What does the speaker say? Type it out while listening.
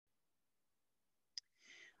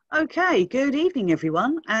Okay, good evening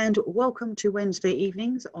everyone and welcome to Wednesday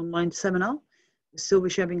evening's online seminar with Silver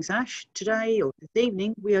Sheving Sash. Today or this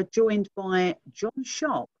evening we are joined by Jon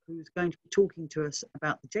Sharp, who is going to be talking to us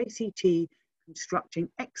about the JCT Constructing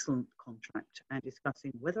Excellence Contract and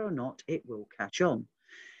discussing whether or not it will catch on.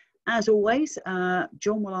 As always,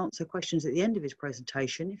 Jon will answer questions at the end of his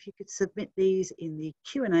presentation. If you could submit these in the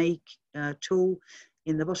Q&A tool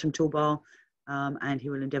in the bottom toolbar, and he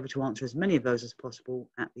will endeavour to answer as many of those as possible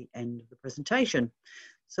at the end of the presentation.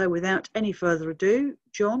 So without any further ado,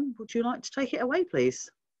 Jon, would you like to take it away, please?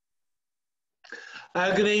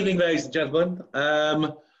 Good evening, ladies and gentlemen.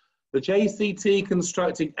 The JCT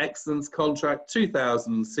Constructing Excellence Contract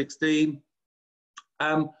 2016.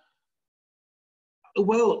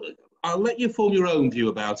 Well, I'll let you form your own view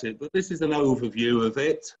about it, but this is an overview of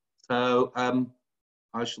it. So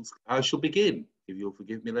I shall begin, if you'll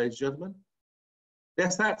forgive me, ladies and gentlemen.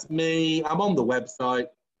 Yes, that's me. I'm on the website.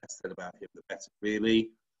 Less said about him, the better, really.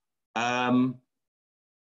 But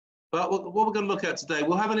what we're going to look at today,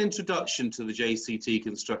 we'll have an introduction to the JCT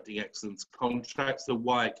Constructing Excellence Contract, so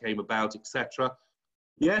why it came about, etc.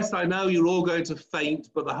 Yes, I know you're all going to faint,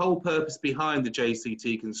 but the whole purpose behind the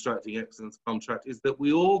JCT Constructing Excellence Contract is that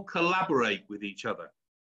we all collaborate with each other.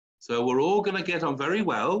 So we're all going to get on very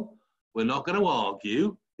well. We're not going to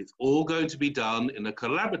argue. It's all going to be done in a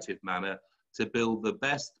collaborative manner to build the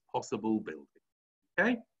best possible building,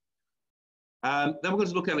 okay? Then we're going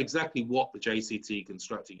to look at exactly what the JCT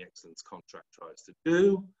Constructing Excellence Contract tries to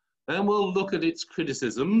do. Then we'll look at its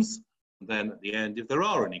criticisms. And then at the end, if there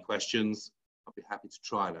are any questions, I'll be happy to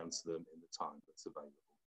try and answer them in the time that's available.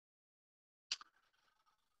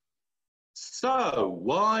 So,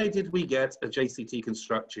 why did we get a JCT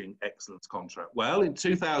Constructing Excellence Contract? Well, in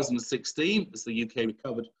 2016, as the UK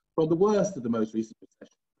recovered from the worst of the most recent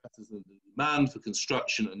recession, as the demand for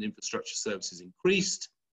construction and infrastructure services increased,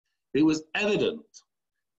 it was evident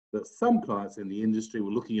that some clients in the industry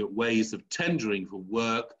were looking at ways of tendering for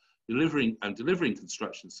work, delivering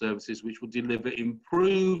construction services which would deliver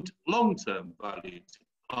improved long-term value to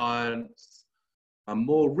clients and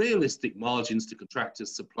more realistic margins to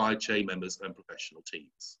contractors, supply chain members and professional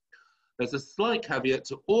teams. There's a slight caveat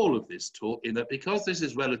to all of this talk in that because this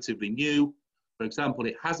is relatively new, for example,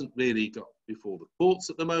 it hasn't really got before the courts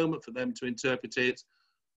at the moment for them to interpret it.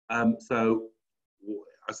 So,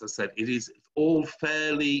 as I said, it is all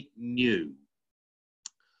fairly new.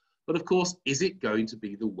 But of course, is it going to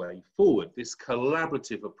be the way forward? This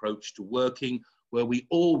collaborative approach to working where we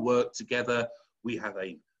all work together, we have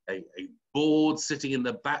a board sitting in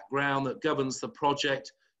the background that governs the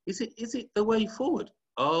project. Is it the way forward?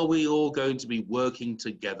 Are we all going to be working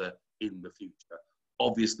together in the future?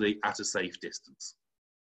 Obviously at a safe distance.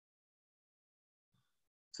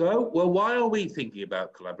 So, well, why are we thinking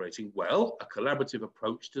about collaborating? Well, a collaborative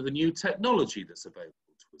approach to the new technology that's available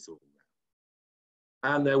to us all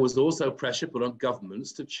now. And there was also pressure put on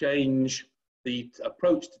governments to change the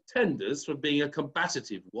approach to tenders from being a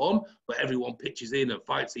combative one, where everyone pitches in and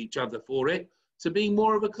fights each other for it, to being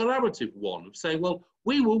more of a collaborative one, of saying, well,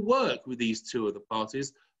 we will work with these two other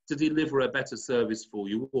parties to deliver a better service for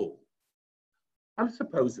you all. And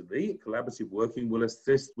supposedly, collaborative working will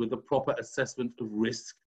assist with the proper assessment of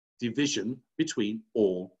risk division between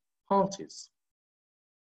all parties.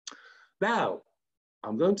 Now,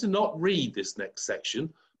 I'm going to not read this next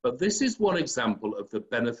section, but this is one example of the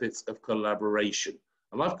benefits of collaboration,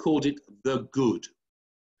 and I've called it the good.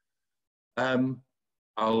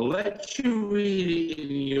 I'll let you read it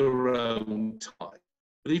in your own time,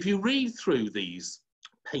 but if you read through these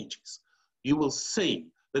pages, you will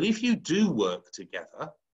see that if you do work together,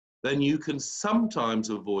 then you can sometimes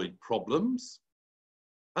avoid problems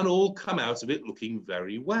and all come out of it looking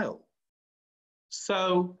very well.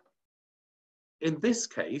 So in this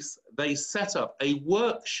case, they set up a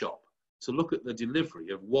workshop to look at the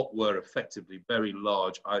delivery of what were effectively very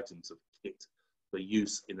large items of kit for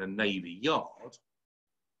use in a Navy yard.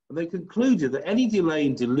 And they concluded that any delay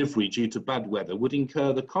in delivery due to bad weather would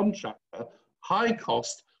incur the contractor high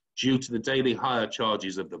cost due to the daily hire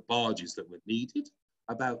charges of the barges that were needed,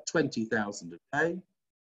 about 20,000 a day.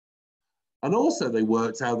 And also they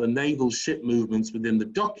worked how the naval ship movements within the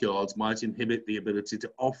dockyards might inhibit the ability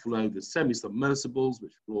to offload the semi-submersibles,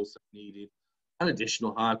 which were also needed, and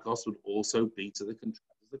additional hire costs would also be to the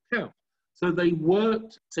contractor's account. So they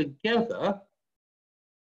worked together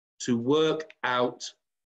to work out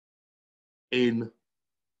in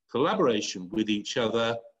collaboration with each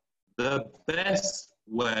other the best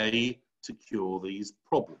way to cure these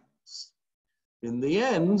problems. In the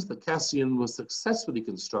end, the Cassian was successfully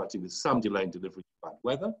constructed with some delay in delivery to bad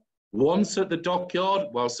weather, Once at the dockyard,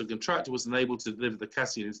 whilst the contractor was unable to deliver the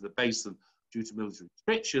Cassian into the basin due to military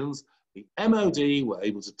restrictions, the MOD were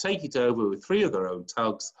able to take it over with 3 of their own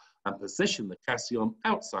tugs and position the Cassian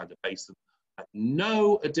outside the basin at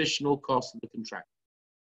no additional cost to the contractor.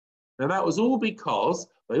 Now that was all because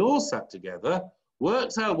they all sat together,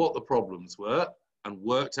 worked out what the problems were, and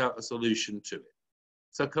worked out a solution to it.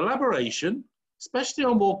 So collaboration, especially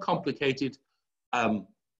on more complicated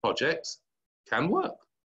projects, can work.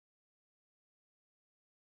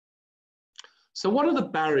 So what are the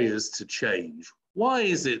barriers to change? Why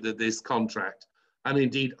is it that this contract, and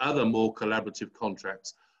indeed other more collaborative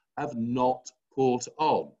contracts, have not caught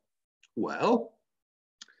on? Well,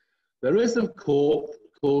 there is, of course,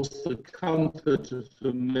 the comfort of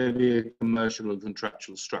familiar commercial and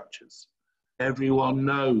contractual structures. Everyone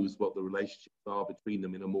knows what the relationships are between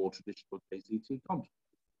them in a more traditional JCT contract.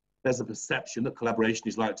 There's a perception that collaboration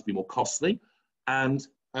is likely to be more costly and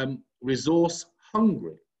resource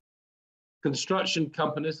hungry. Construction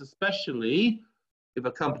companies, especially if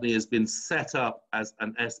a company has been set up as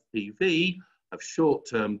an SPV, have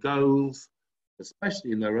short-term goals,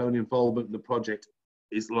 especially in their own involvement in the project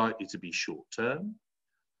is likely to be short-term.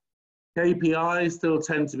 KPIs still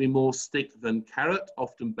tend to be more stick than carrot,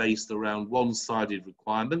 often based around one-sided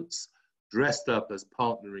requirements, dressed up as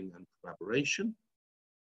partnering and collaboration.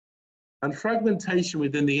 And fragmentation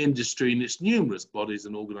within the industry and its numerous bodies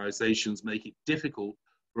and organisations make it difficult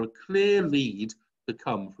for a clear lead to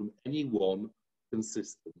come from any one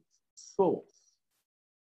consistent source.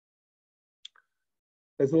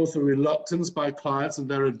 There's also reluctance by clients and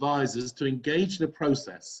their advisors to engage in a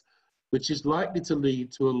process which is likely to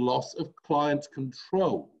lead to a loss of client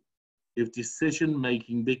control if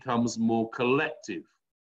decision-making becomes more collective,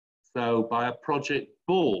 so by a project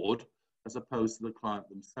board as opposed to the client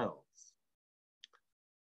themselves.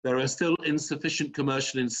 There are still insufficient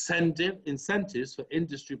commercial incentives for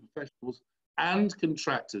industry professionals and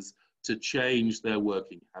contractors to change their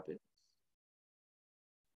working habits.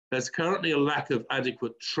 There's currently a lack of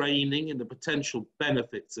adequate training in the potential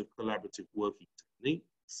benefits of collaborative working techniques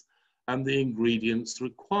and the ingredients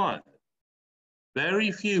required.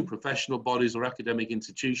 Very few professional bodies or academic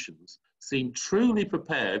institutions seem truly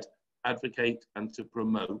prepared to advocate and to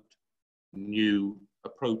promote new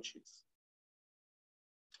approaches.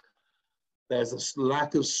 There's a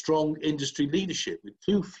lack of strong industry leadership, with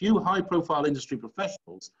too few high-profile industry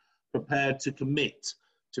professionals prepared to commit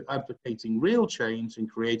to advocating real change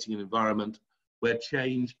and creating an environment where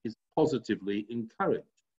change is positively encouraged.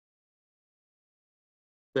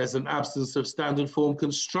 There's an absence of standard form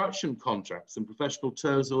construction contracts and professional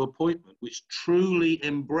terms of appointment which truly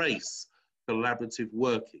embrace collaborative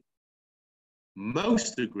working.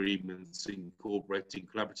 Most agreements incorporating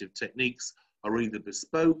collaborative techniques are either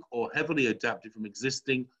bespoke or heavily adapted from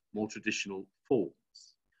existing, more traditional forms.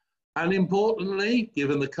 And importantly,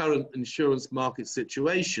 given the current insurance market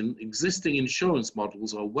situation, existing insurance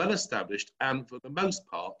models are well established, and for the most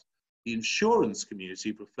part, the insurance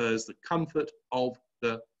community prefers the comfort of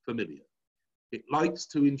the familiar. It likes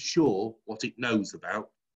to insure what it knows about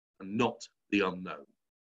and not the unknown.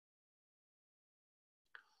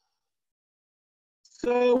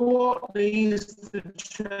 So what needs to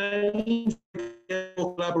change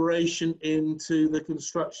collaboration into the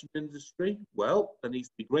construction industry? Well, there needs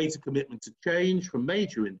to be greater commitment to change from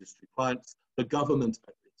major industry clients, the government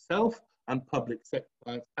itself, and public sector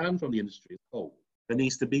clients, and from the industry as a whole. There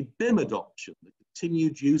needs to be BIM adoption, the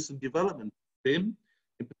continued use and development of BIM,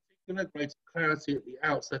 in particular greater clarity at the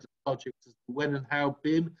outset of projects as to when and how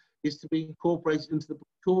BIM is to be incorporated into the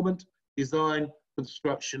procurement, design,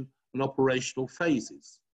 construction, and operational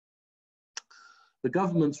phases. The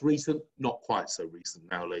government's recent, not quite so recent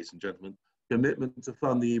now, ladies and gentlemen, commitment to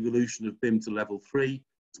fund the evolution of BIM to level 3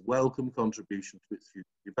 is a welcome contribution to its future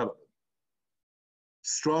development.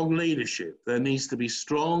 Strong leadership. There needs to be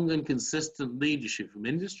strong and consistent leadership from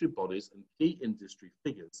industry bodies and key industry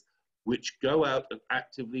figures which go out and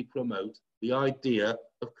actively promote the idea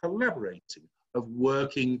of collaborating, of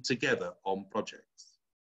working together on projects.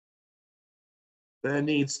 There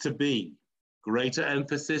needs to be greater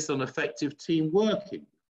emphasis on effective team working,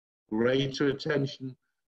 greater attention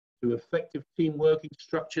to effective team working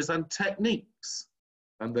structures and techniques,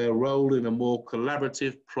 and their role in a more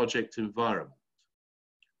collaborative project environment.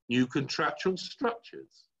 New contractual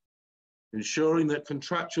structures, ensuring that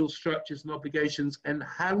contractual structures and obligations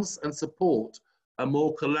enhance and support a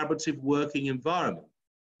more collaborative working environment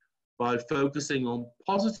by focusing on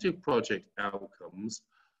positive project outcomes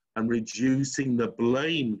and reducing the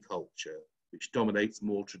blame culture which dominates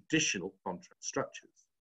more traditional contract structures.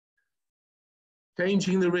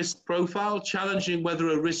 Changing the risk profile, challenging whether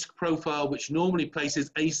a risk profile which normally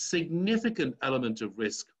places a significant element of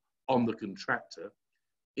risk on the contractor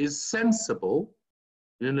is sensible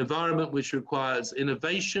in an environment which requires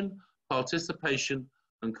innovation, participation,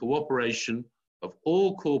 and cooperation of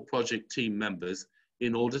all core project team members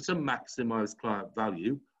in order to maximize client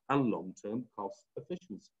value and long-term cost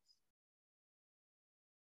efficiencies.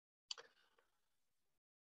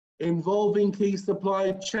 Involving key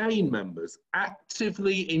supply chain members,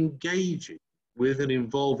 actively engaging with and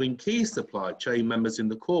involving key supply chain members in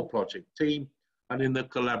the core project team and in the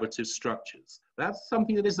collaborative structures. That's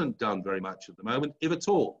something that isn't done very much at the moment, if at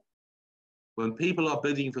all. When people are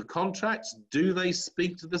bidding for contracts, do they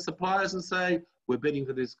speak to the suppliers and say, we're bidding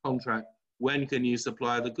for this contract, when can you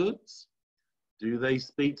supply the goods? Do they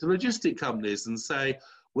speak to logistic companies and say,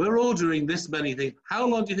 we're ordering this many things, how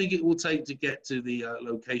long do you think it will take to get to the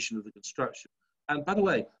location of the construction? And by the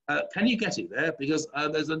way, can you get it there? Because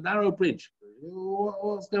there's a narrow bridge.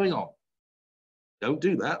 What's going on? Don't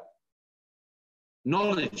do that.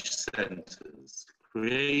 Knowledge centres,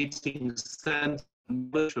 creating centres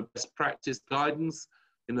for best practice guidance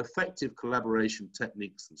in effective collaboration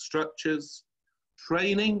techniques and structures.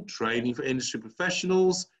 Training for industry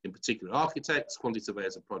professionals, in particular architects, quantity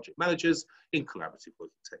surveyors and project managers in collaborative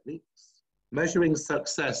working techniques. Measuring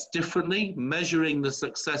success differently, measuring the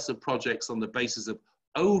success of projects on the basis of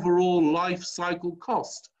overall life cycle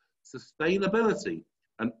cost, sustainability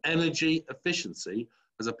and energy efficiency,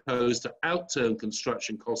 as opposed to outturn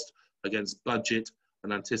construction cost against budget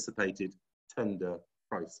and anticipated tender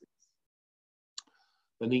prices.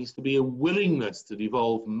 There needs to be a willingness to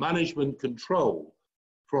devolve management control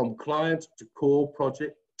from client to core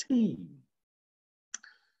project team.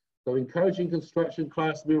 So encouraging construction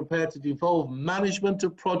clients to be prepared to devolve management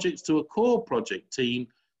of projects to a core project team,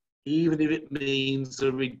 even if it means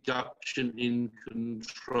a reduction in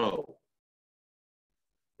control.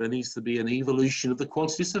 There needs to be an evolution of the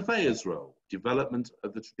quantity surveyor's role, development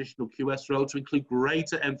of the traditional QS role to include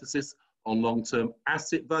greater emphasis on long-term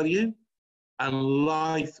asset value and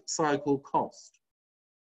life cycle cost.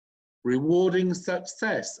 Rewarding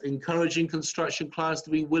success, encouraging construction clients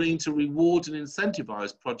to be willing to reward and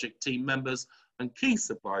incentivize project team members and key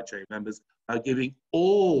supply chain members by giving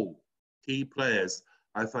all key players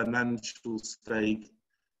a financial stake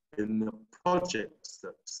in the project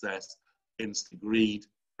success against agreed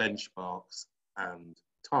benchmarks and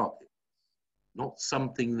targets. Not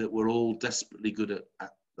something that we're all desperately good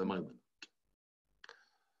at the moment.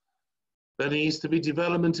 There needs to be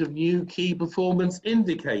development of new key performance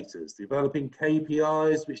indicators, developing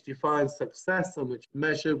KPIs which define success and which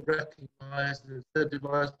measure, recognise and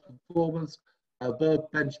incentivise performance above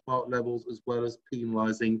benchmark levels, as well as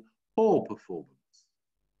penalising poor performance.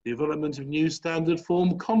 Development of new standard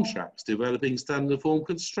form contracts, developing standard form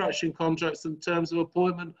construction contracts in terms of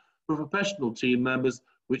appointment for professional team members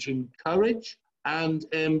which encourage and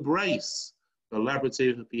embrace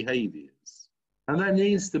collaborative behaviours. And there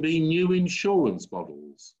needs to be new insurance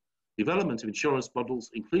models, development of insurance models,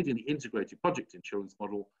 including the integrated project insurance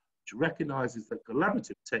model, which recognises that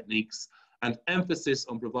collaborative techniques and emphasis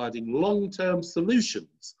on providing long-term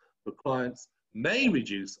solutions for clients may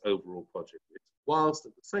reduce overall project risk, whilst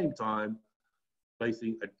at the same time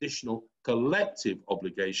placing additional collective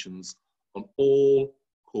obligations on all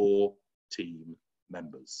core team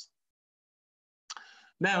members.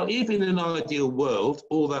 Now, if in an ideal world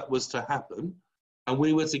all that was to happen, and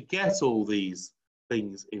we were to get all these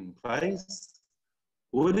things in place,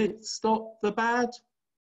 would it stop the bad?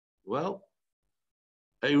 Well,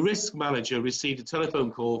 a risk manager received a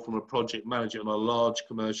telephone call from a project manager on a large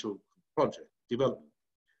commercial project development.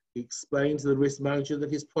 He explained to the risk manager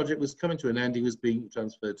that his project was coming to an end, he was being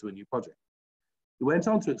transferred to a new project. He went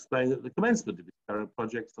on to explain that the commencement of his current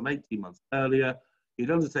project some 18 months earlier,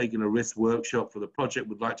 he'd undertaken a risk workshop for the project,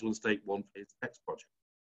 would like to undertake one for his next project.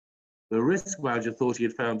 The risk manager thought he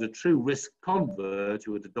had found a true risk convert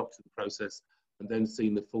who had adopted the process and then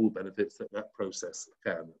seen the full benefits that that process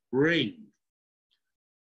can bring.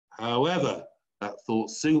 However, that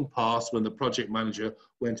thought soon passed when the project manager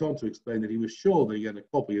went on to explain that he was sure that he had a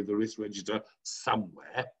copy of the risk register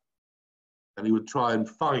somewhere and he would try and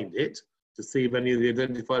find it to see if any of the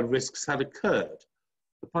identified risks had occurred.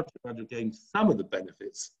 The project manager gained some of the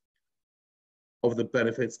benefits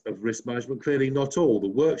of risk management, clearly not all. The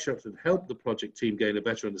workshops had helped the project team gain a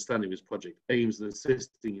better understanding of his project aims and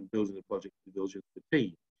assisting in building the project due diligence of the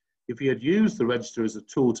team. If he had used the register as a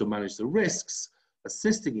tool to manage the risks,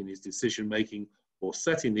 assisting in his decision making or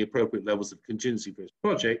setting the appropriate levels of contingency for his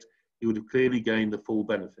project, he would have clearly gained the full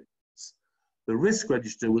benefits. The risk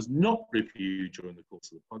register was not reviewed during the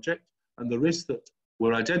course of the project, and the risks that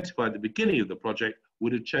were identified at the beginning of the project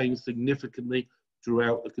would have changed significantly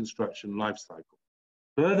throughout the construction life cycle.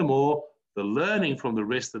 Furthermore, the learning from the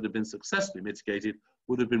risks that have been successfully mitigated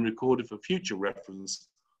would have been recorded for future reference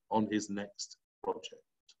on his next project.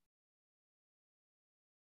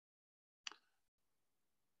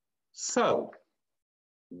 So,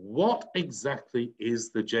 what exactly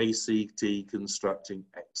is the JCT Constructing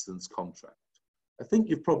Excellence Contract? I think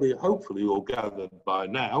you've probably, hopefully, all gathered by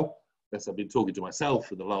now, as I've been talking to myself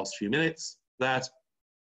for the last few minutes, that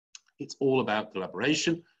it's all about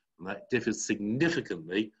collaboration, and that differs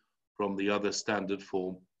significantly from the other standard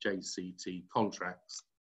form JCT contracts,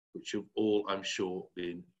 which you've all, I'm sure,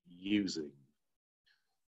 been using.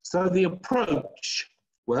 So the approach,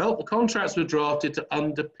 well, the contracts were drafted to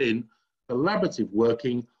underpin collaborative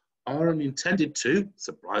working, are intended to,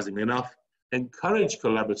 surprisingly enough, encourage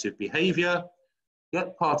collaborative behaviour,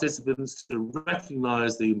 get participants to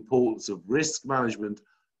recognise the importance of risk management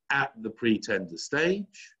at the pre-tender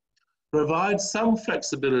stage, provide some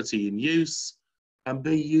flexibility in use, and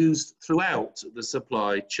be used throughout the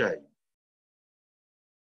supply chain.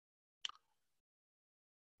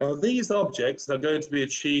 Now, these objects are going to be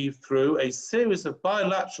achieved through a series of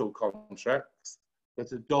bilateral contracts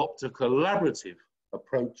that adopt a collaborative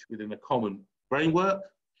approach within a common framework,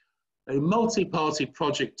 a multi-party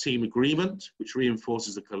project team agreement, which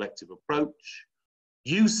reinforces a collective approach,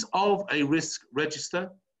 use of a risk register,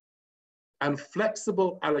 and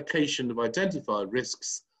flexible allocation of identified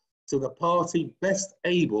risks to the party best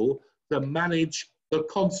able to manage the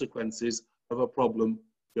consequences of a problem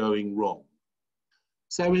going wrong.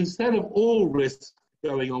 So instead of all risks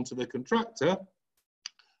going onto the contractor,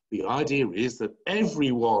 the idea is that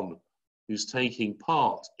everyone who's taking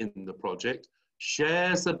part in the project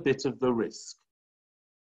shares a bit of the risk.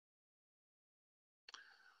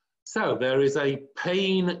 So there is a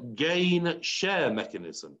pain-gain share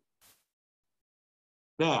mechanism.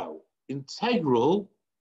 Now, integral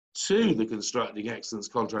to the Constructing Excellence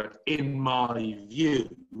Contract, in my view,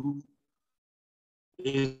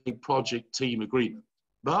 is a project team agreement,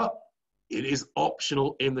 but it is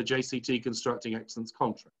optional in the JCT Constructing Excellence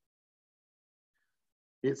Contract.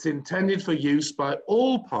 It's intended for use by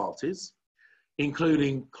all parties,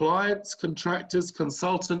 including clients, contractors,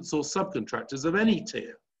 consultants, or subcontractors of any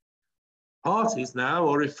tier. Parties now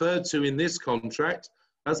are referred to in this contract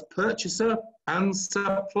as purchaser and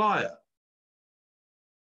supplier.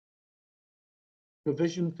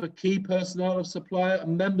 Provision for key personnel of supplier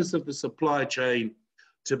and members of the supply chain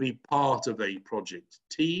to be part of a project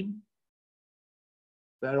team.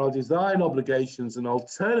 There are design obligations and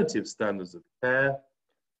alternative standards of care.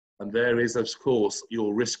 And there is, of course,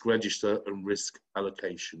 your risk register and risk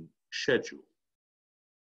allocation schedule.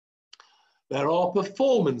 There are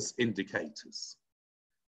performance indicators.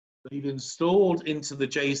 We've installed into the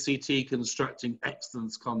JCT Constructing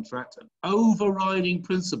Excellence Contract an overriding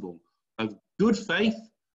principle of good faith,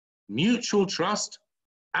 mutual trust,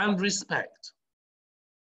 and respect.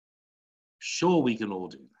 Sure, we can all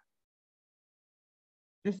do that.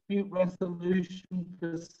 Dispute resolution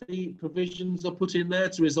provisions are put in there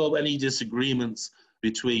to resolve any disagreements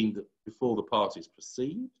before the parties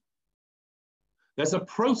proceed. There's a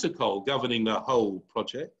protocol governing the whole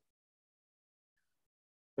project.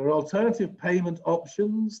 There are alternative payment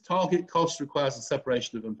options. Target cost requires a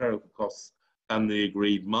separation of empirical costs and the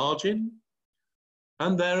agreed margin.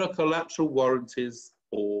 And there are collateral warranties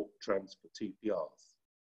or transfer TPRs.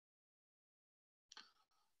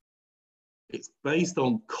 It's based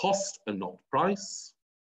on cost and not price.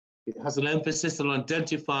 It has an emphasis on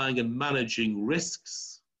identifying and managing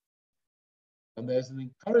risks. And there's an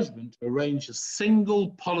encouragement to arrange a single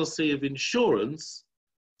policy of insurance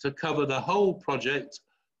to cover the whole project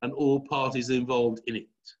and all parties involved in it.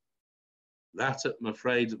 That, I'm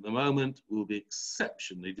afraid, at the moment will be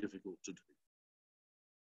exceptionally difficult to do.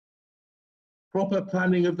 Proper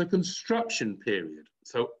planning of the construction period,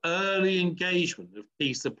 so early engagement of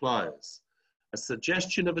key suppliers. A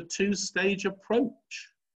suggestion of a two-stage approach.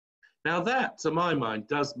 Now that, to my mind,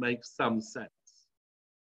 does make some sense.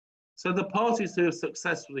 So the parties who have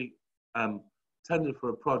successfully tendered for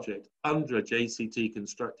a project under a JCT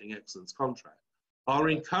Constructing Excellence Contract are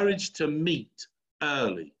encouraged to meet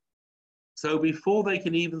early. So before they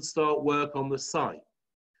can even start work on the site,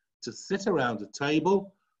 to sit around a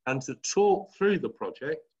table and to talk through the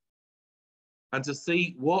project and to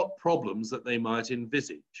see what problems that they might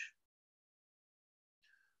envisage.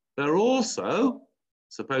 They're also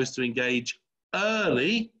supposed to engage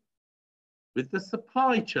early with the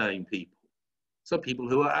supply chain people. So people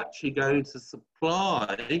who are actually going to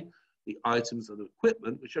supply the items and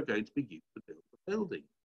equipment which are going to be used to build the building.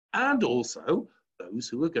 and also those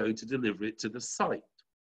who are going to deliver it to the site.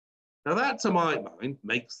 Now that, to my mind,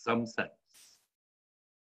 makes some sense.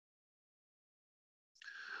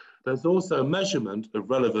 There's also measurement of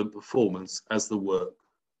relevant performance as the work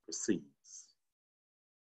proceeds.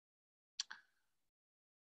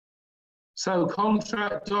 So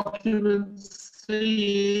contract documents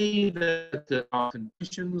see that there are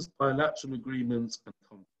conditions, bilateral agreements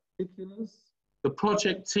and particulars. The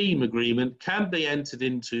project team agreement can be entered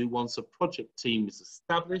into once a project team is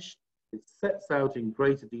established. It sets out in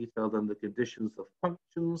greater detail than the conditions of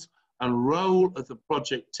functions and role of the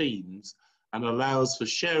project teams and allows for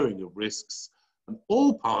sharing of risks, and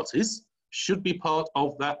all parties should be part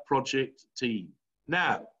of that project team.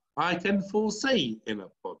 Now, I can foresee in a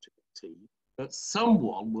project team that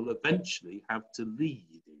someone will eventually have to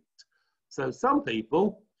lead it. So some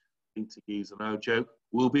people, I think to use an old joke,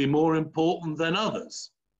 will be more important than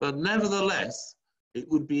others. But nevertheless, it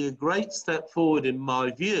would be a great step forward in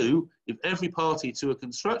my view if every party to a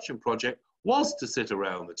construction project was to sit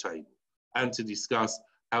around the table and to discuss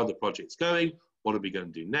how the project's going, what are we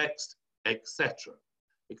going to do next, etc.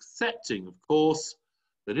 Accepting, of course,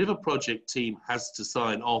 that if a project team has to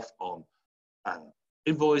sign off on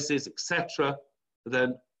invoices, etc.,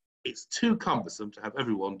 then it's too cumbersome to have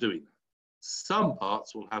everyone doing that. Some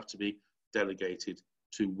parts will have to be delegated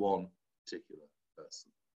to one particular person.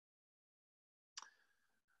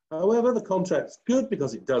 However, the contract's good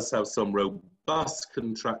because it does have some robust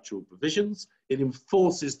contractual provisions. It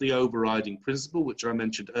enforces the overriding principle, which I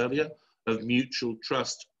mentioned earlier, of mutual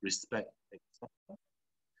trust, respect, etc.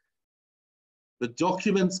 The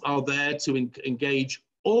documents are there to engage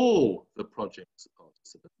all the project's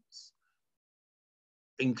participants,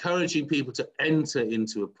 encouraging people to enter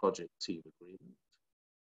into a project team agreement,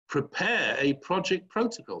 prepare a project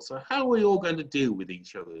protocol. So how are we all going to deal with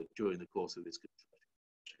each other during the course of this construction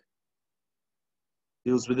project?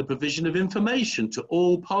 Deals with the provision of information to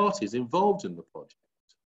all parties involved in the project.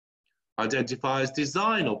 Identifies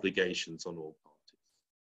design obligations on all parties.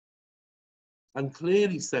 And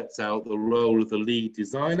clearly sets out the role of the lead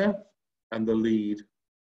designer and the lead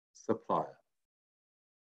supplier.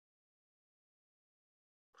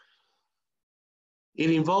 It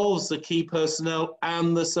involves the key personnel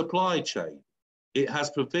and the supply chain. It has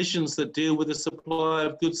provisions that deal with the supply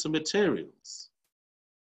of goods and materials.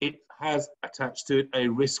 It has attached to it a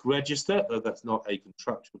risk register, though that's not a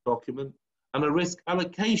contractual document, and a risk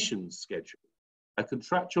allocation schedule, a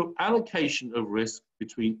contractual allocation of risk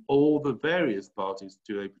between all the various parties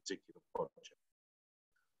to a particular project.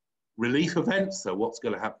 Relief events, so what's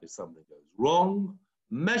going to happen if something goes wrong,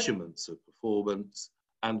 measurements of performance,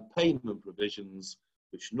 and payment provisions,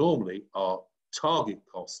 which normally are target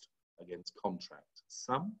cost against contract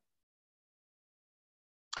sum.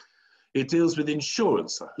 It deals with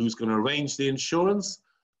insurance, so who's going to arrange the insurance,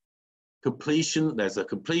 completion, there's a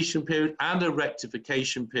completion period and a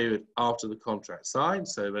rectification period after the contract signed,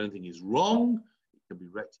 so if anything is wrong, it can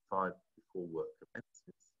be rectified before work commences.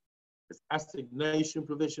 There's assignation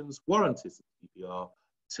provisions, warranties of PPR,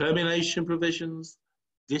 termination provisions,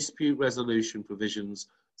 dispute resolution provisions,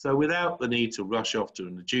 so without the need to rush off to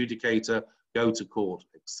an adjudicator, go to court,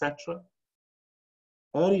 etc.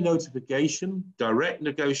 Early notification, direct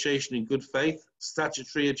negotiation in good faith,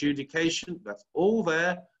 statutory adjudication, that's all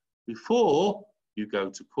there before you go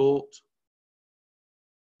to court,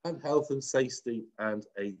 and health and safety and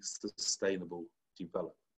a sustainable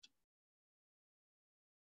development.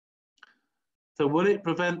 So will it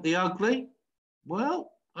prevent the ugly?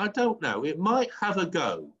 Well, I don't know. It might have a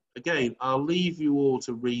go. Again, I'll leave you all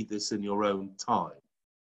to read this in your own time.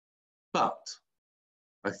 But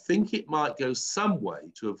I think it might go some way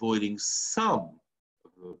to avoiding some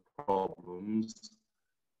of the problems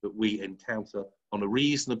that we encounter on a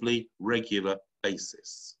reasonably regular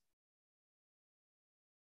basis.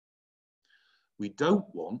 We don't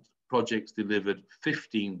want projects delivered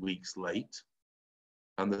 15 weeks late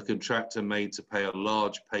and the contractor made to pay a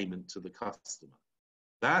large payment to the customer.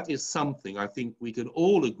 That is something I think we can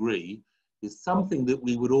all agree is something that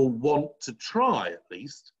we would all want to try at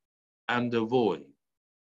least and avoid.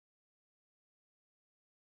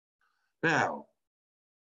 Now,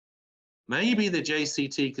 maybe the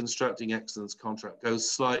JCT Constructing Excellence Contract goes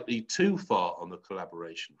slightly too far on the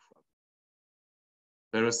collaboration front.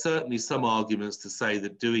 There are certainly some arguments to say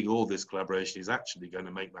that doing all this collaboration is actually going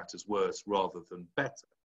to make matters worse rather than better.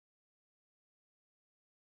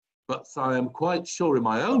 But I am quite sure in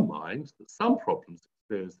my own mind that some problems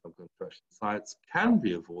experienced on construction sites can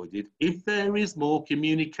be avoided if there is more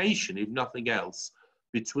communication, if nothing else,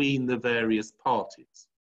 between the various parties.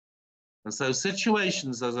 And so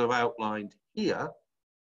situations as I've outlined here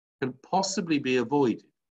can possibly be avoided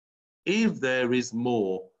if there is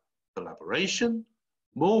more collaboration,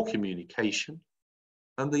 more communication,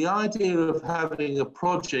 and the idea of having a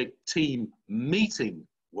project team meeting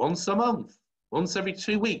once a month, once every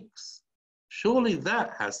 2 weeks. Surely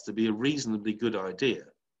that has to be a reasonably good idea.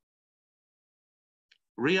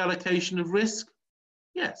 Reallocation of risk?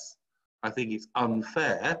 Yes. I think it's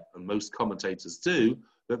unfair, and most commentators do,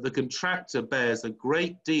 that the contractor bears a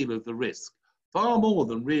great deal of the risk, far more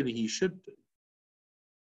than really he should do.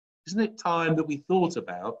 Isn't it time that we thought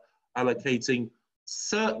about allocating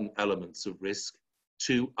certain elements of risk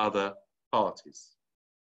to other parties?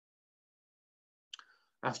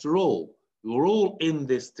 After all, we're all in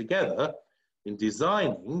this together in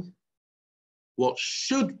designing what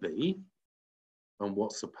should be and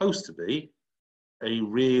what's supposed to be a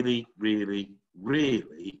really, really,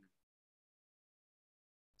 really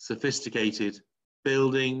sophisticated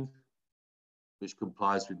building which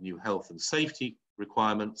complies with new health and safety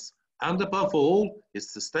requirements, and above all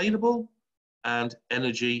is sustainable and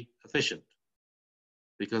energy efficient,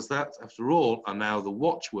 because that, after all, are now the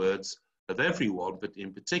watchwords of everyone, but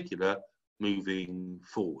in particular moving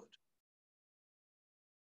forward.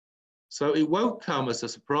 So it won't come as a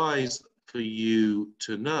surprise for you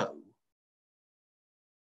to know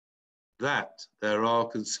that there are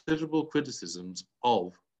considerable criticisms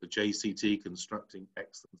of the JCT Constructing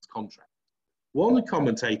Excellence Contract. One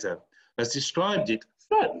commentator has described it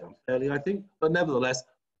slightly unfairly, I think, but nevertheless,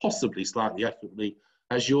 possibly slightly accurately,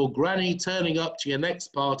 as your granny turning up to your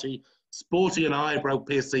next party, sporting an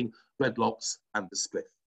eyebrow-piercing dreadlocks and a spliff.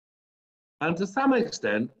 And to some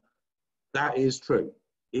extent, that is true.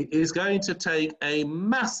 It is going to take a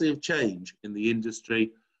massive change in the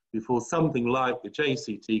industry before something like the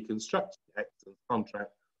JCT Constructing Excellence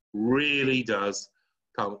Contract really does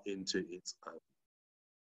come into its own.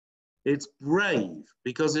 It's brave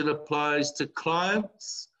because it applies to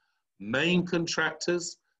clients, main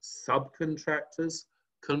contractors, subcontractors,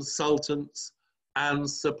 consultants, and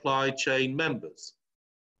supply chain members.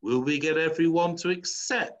 Will we get everyone to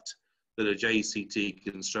accept that a JCT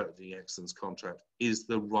Constructing Excellence Contract is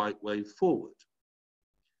the right way forward?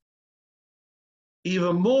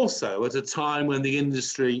 Even more so at a time when the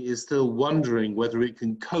industry is still wondering whether it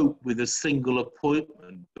can cope with a single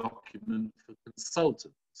appointment document for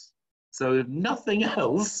consultants. So if nothing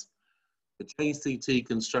else, the JCT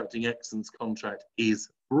Constructing Excellence Contract is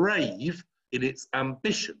brave in its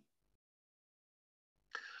ambition.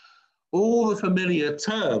 All the familiar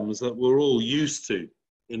terms that we're all used to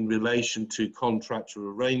in relation to contractor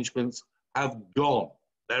arrangements have gone.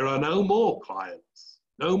 There are no more clients,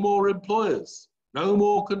 no more employers, no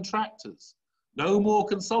more contractors, no more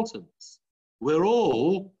consultants. We're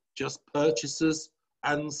all just purchasers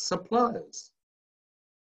and suppliers.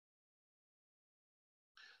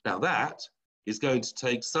 Now that is going to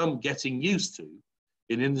take some getting used to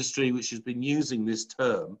in industry which has been using these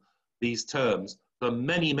terms for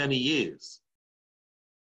many, many years.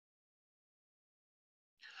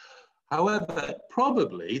 However,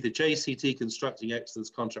 probably the JCT Constructing Excellence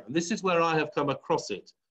Contract, and this is where I have come across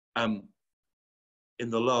it in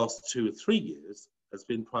the last 2 or 3 years, has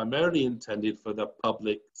been primarily intended for the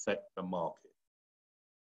public sector market.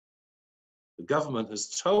 The government has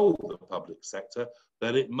told the public sector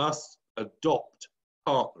that it must adopt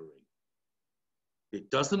partnering. It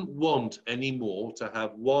doesn't want anymore to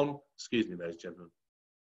have one, excuse me, ladies and gentlemen,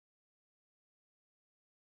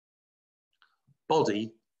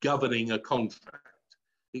 body governing a contract.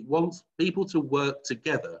 It wants people to work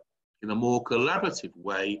together in a more collaborative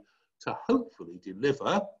way to hopefully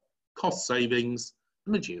deliver cost savings,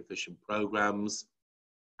 energy efficient programs,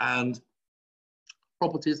 and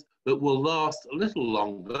properties that will last a little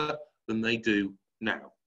longer than they do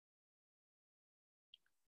now.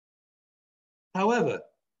 However,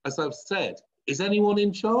 as I've said, is anyone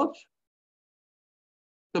in charge?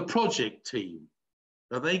 The project team,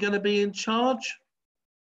 are they going to be in charge?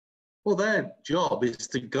 Well, their job is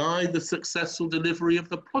to guide the successful delivery of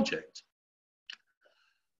the project.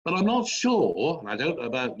 But I'm not sure, and I don't know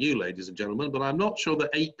about you, ladies and gentlemen, but I'm not sure that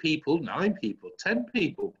 8 people, 9 people, 10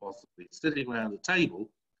 people possibly sitting around the table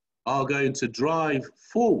are going to drive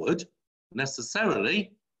forward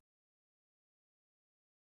necessarily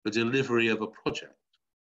the delivery of a project.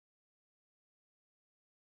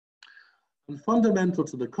 And fundamental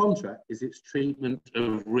to the contract is its treatment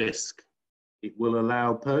of risk. It will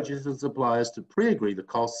allow purchasers and suppliers to pre-agree the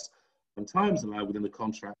costs and times allowed within the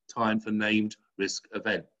contract time for named risk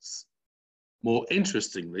events. More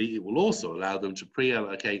interestingly, it will also allow them to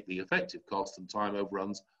pre-allocate the effective cost and time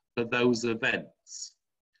overruns for those events.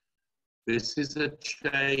 This is a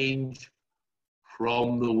change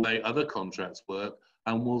from the way other contracts work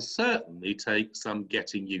and will certainly take some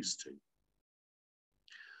getting used to.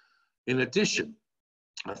 In addition,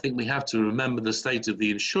 I think we have to remember the state of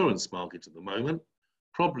the insurance market at the moment,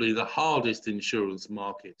 probably the hardest insurance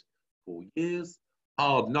market for years,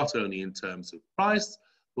 hard not only in terms of price,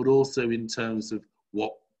 but also in terms of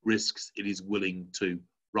what risks it is willing to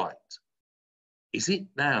write. Is it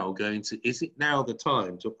now the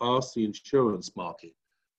time to ask the insurance market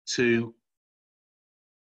to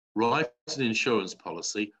write an insurance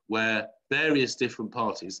policy where various different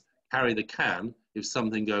parties carry the can if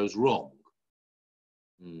something goes wrong?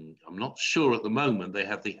 I'm not sure at the moment they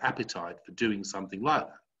have the appetite for doing something like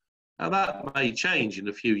that. Now that may change in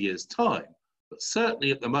a few years' time, but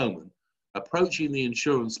certainly at the moment, approaching the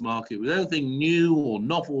insurance market with anything new or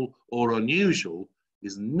novel or unusual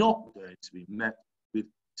is not going to be met with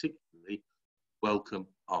particularly welcome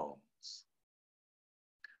arms.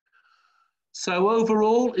 So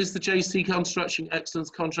overall, is the JCT Constructing Excellence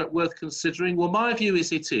Contract worth considering? Well, my view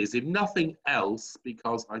is it is, if nothing else,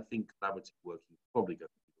 because I think collaborative working is probably going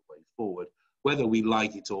to be the way forward, whether we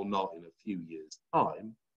like it or not in a few years'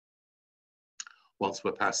 time, once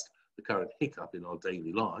we're past the current hiccup in our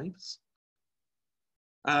daily lives.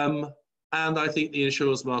 And I think the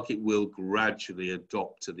insurance market will gradually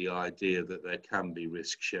adopt to the idea that there can be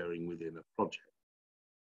risk sharing within a project.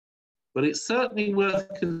 But it's certainly worth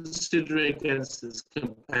considering against its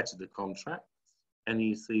competitor contracts,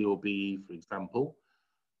 NEC or BE, for example.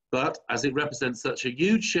 But as it represents such a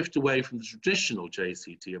huge shift away from the traditional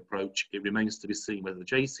JCT approach, it remains to be seen whether the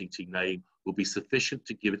JCT name will be sufficient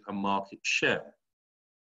to give it a market share.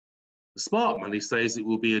 The smart money says it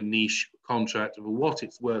will be a niche contract, and for what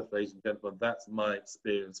it's worth, ladies and gentlemen, that's my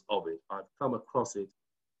experience of it. I've come across it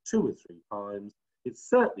 2 or 3 times. It's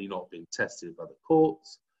certainly not been tested by the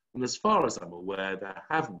courts, and as far as I'm aware, there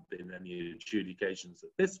haven't been any adjudications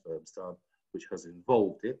that this firm's done which has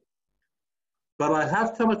involved it. But I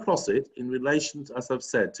have come across it in relation, to, as I've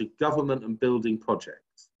said, to government and building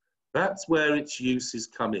projects. That's where its uses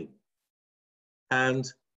come in.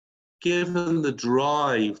 And given the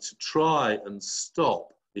drive to try and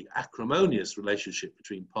stop the acrimonious relationship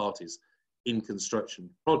between parties in construction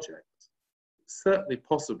projects, it's certainly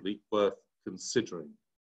possibly worth considering.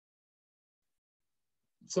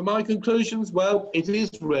 So my conclusions, well, it is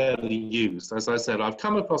rarely used. As I said, I've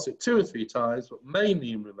come across it 2 or 3 times, but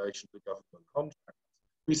mainly in relation to government contracts.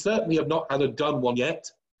 We certainly have not had a done one yet,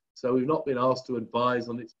 so we've not been asked to advise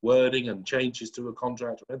on its wording and changes to a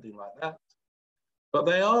contract or anything like that. But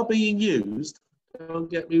they are being used, don't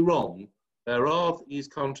get me wrong. There are these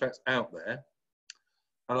contracts out there.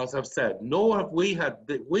 And as I've said, nor have we had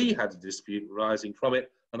a dispute arising from it.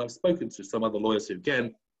 And I've spoken to some other lawyers who,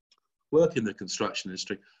 again, work in the construction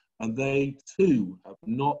industry, and they too have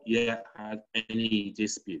not yet had any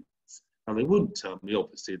disputes. And they wouldn't tell me,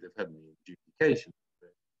 obviously, they've had any adjudication.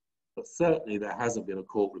 But certainly there hasn't been a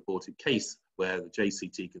court-reported case where the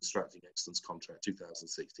JCT Constructing Excellence Contract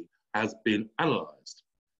 2016 has been analysed.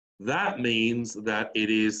 That means that it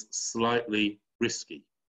is slightly risky.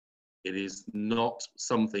 It is not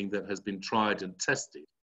something that has been tried and tested,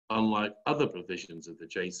 unlike other provisions of the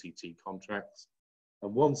JCT contracts.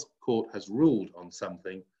 And once court has ruled on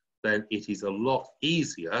something, then it is a lot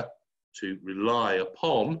easier to rely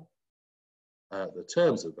upon the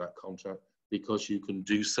terms of that contract, because you can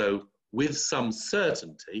do so with some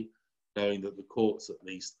certainty, knowing that the courts at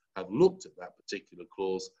least have looked at that particular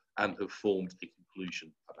clause and have formed a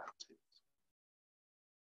conclusion about it.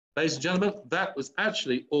 Ladies and gentlemen, that was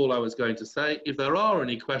actually all I was going to say. If there are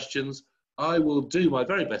any questions, I will do my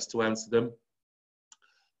very best to answer them.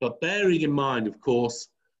 But bearing in mind, of course,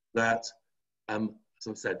 that, as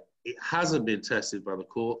I've said, it hasn't been tested by the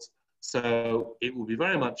courts, so it will be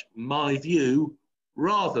very much my view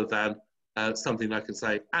rather than something I can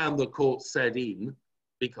say, and the court said in,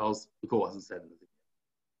 because the court hasn't said anything.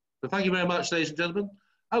 So thank you very much, ladies and gentlemen.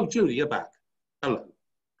 Oh, Julie, you're back. Hello.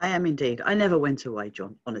 I am indeed. I never went away,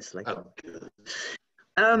 John, honestly. Oh, good.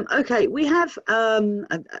 Okay, we have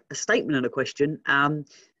a statement and a question.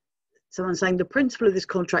 Someone saying the principle of this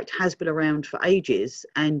contract has been around for ages,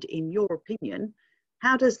 and in your opinion,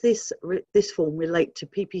 how does this form relate to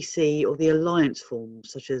PPC or the alliance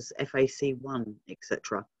forms such as FAC1,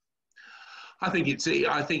 etc.? I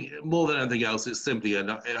think more than anything else, it's simply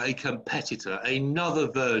a competitor,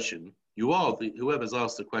 another version. Whoever's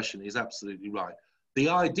asked the question is absolutely right. The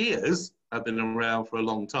ideas have been around for a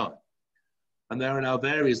long time, and there are now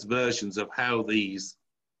various versions of how these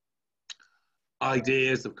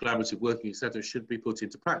ideas of collaborative working, etc., should be put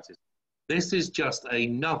into practice. This is just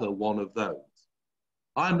another one of those.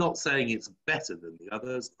 I'm not saying it's better than the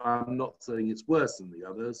others. I'm not saying it's worse than the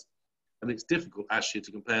others. And it's difficult actually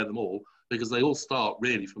to compare them all because they all start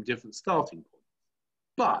really from different starting points.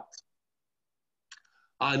 But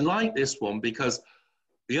I like this one because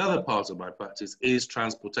the other part of my practice is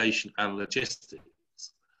transportation and logistics.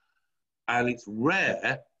 And it's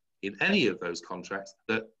rare in any of those contracts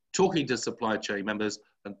that talking to supply chain members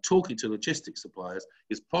and talking to logistics suppliers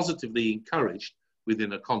is positively encouraged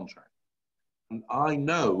within a contract. And I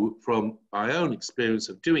know from my own experience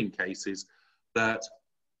of doing cases that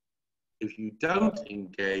if you don't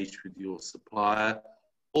engage with your supplier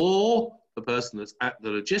or the person that's at the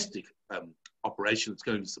logistic operation that's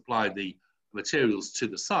going to supply the materials to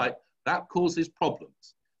the site, that causes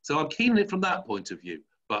problems. So I'm keen on it from that point of view.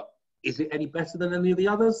 But is it any better than any of the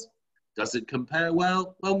others? Does it compare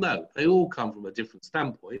well? Well, no. They all come from a different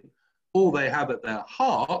standpoint. All they have at their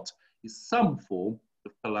heart is some form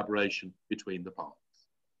of collaboration between the parties.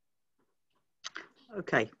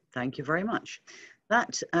 Okay, thank you very much.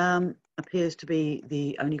 That appears to be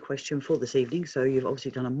the only question for this evening, so you've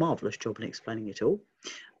obviously done a marvellous job in explaining it all.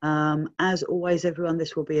 As always, everyone,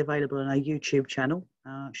 this will be available on our YouTube channel,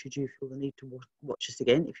 should you feel the need to watch us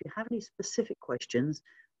again. If you have any specific questions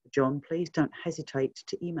for Jon, please don't hesitate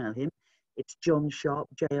to email him. It's Jon Sharp,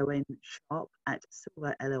 Jon Sharp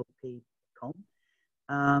 @silverllp.com.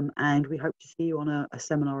 And we hope to see you on a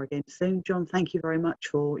seminar again soon. Jon, thank you very much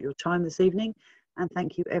for your time this evening. And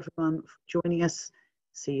thank you everyone for joining us.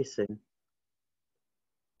 See you soon.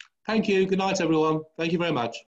 Thank you. Good night, everyone. Thank you very much.